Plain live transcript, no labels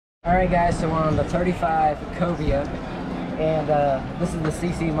Alright guys, so we're on the 35 Cobia, and this is the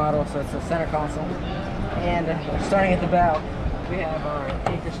CC model, so it's the center console. And starting at the bow, we have our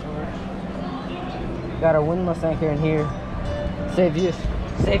anchor storage. Got our windlass anchor in here, saves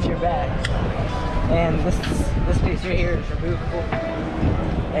your bags. And this piece right here is removable.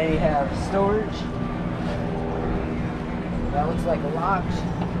 And you have storage. That looks like locked.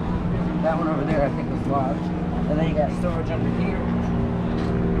 That one over there I think was locked. And then you got storage under here.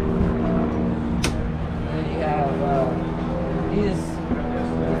 You have these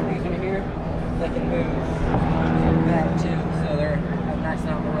things in here that can move back too, so they're nice and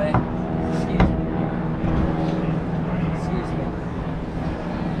out of the way. Excuse me.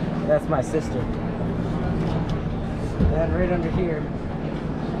 That's my sister. And right under here,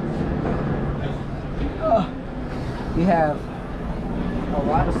 you have a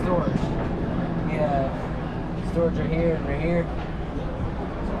lot of storage. You have storage right here and right here.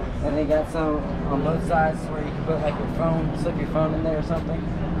 And they got some on both sides where you can put like your phone, slip your phone in there or something.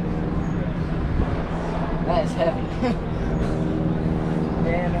 That is heavy.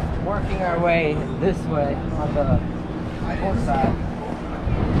 And working our way this way on the port side,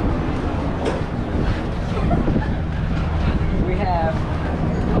 we have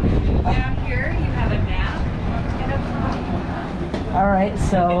down here you have a nap and a phone. Alright,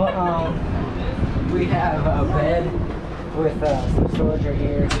 so we have a bed with some storage right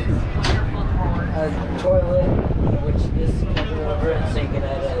here, a toilet, which this comes over and sink it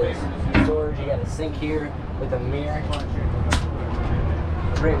as storage. You got a sink here with a mirror.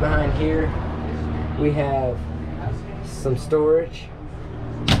 Right behind here, we have some storage,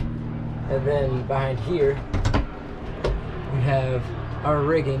 and then behind here, we have our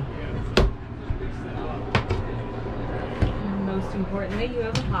rigging. Most importantly, you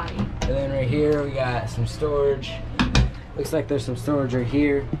have a potty. And then right here, we got some storage. Looks like there's some storage right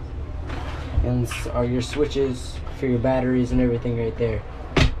here, and are your switches for your batteries and everything right there.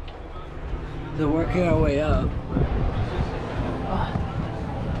 So working our way up,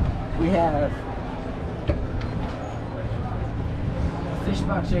 we have a fish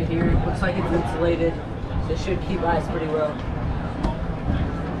box right here. Looks like it's insulated, so it should keep ice pretty well.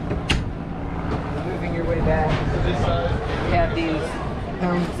 Moving your way back, we have these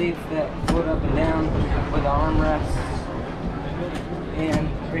helm seats that float up and down with armrests. And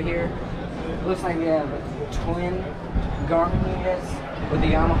right here, looks like we have twin Garmin units with the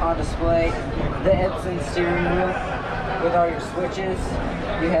Yamaha display, the Epson steering wheel with all your switches.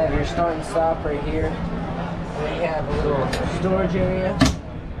 You have your start and stop right here. And then you have a little storage area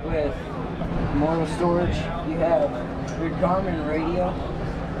with more storage. You have your Garmin radio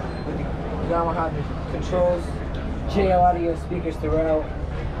with the Yamaha controls, J audio speakers throughout,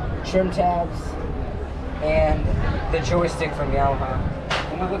 trim tabs, and the joystick from Yamaha.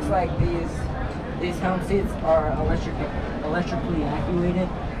 And it looks like these helm seats are electrically actuated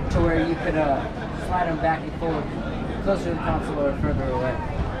to where you could slide them back and forth closer to the console or further away.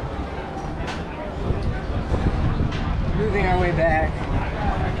 Moving our way back,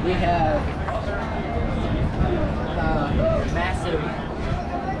 we have a massive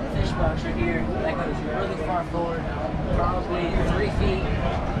fish box right here that goes really far forward, probably 3 feet,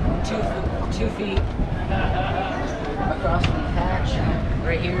 2 feet across from the hatch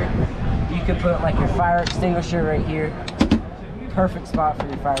right here. You could put like your fire extinguisher right here. Perfect spot for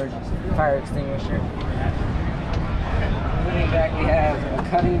your fire extinguisher. Moving back, we have a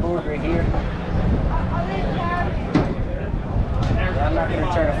cutting board right here. I'm not going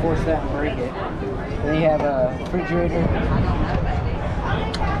to try to force that and break it. Then you have a refrigerator.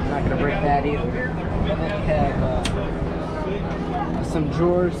 I'm not going to break that either. And then you have some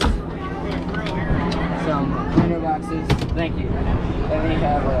drawers, some cleaner boxes. Thank you. And then you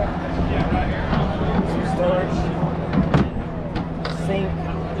have some storage, sink,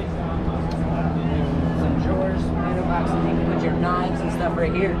 some drawers, cleaner boxes. You can put your knives and stuff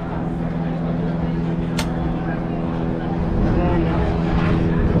right here. And then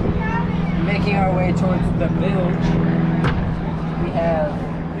making our way towards the bilge, we have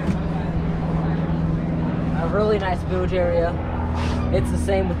a really nice bilge area. It's the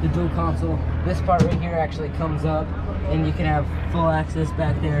same with the dual console. This part right here actually comes up and you can have full access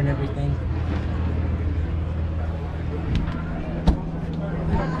back there and everything.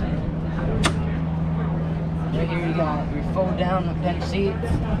 Right here you got your fold down bench seats.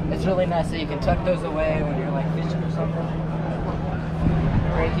 It's really nice that you can tuck those away when you're like fishing or something.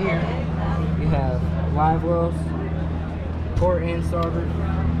 Right here you have live wells, port and starboard.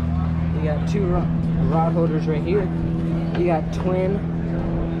 You got two rod holders right here. You got twin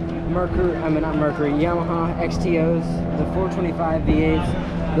Yamaha XTOs, the 425 V8s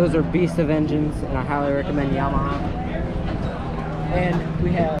Those are beast of engines, and I highly recommend Yamaha. And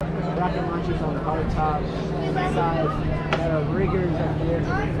we have rocket launchers on the hard top, side, riggers up here.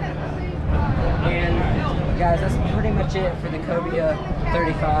 And guys, that's pretty much it for the Cobia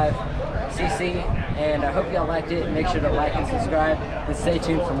 35cc. And I hope y'all liked it. Make sure to like and subscribe, and stay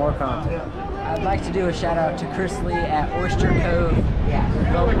tuned for more content. I'd like to do a shout out to Chris Lee at Oyster Cove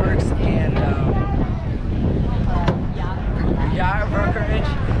Boatworks and Yacht Brokerage.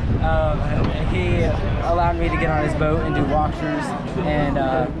 He allowed me to get on his boat and do walkthroughs, and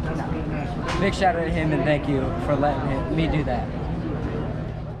big shout out to him, and thank you for letting me do that.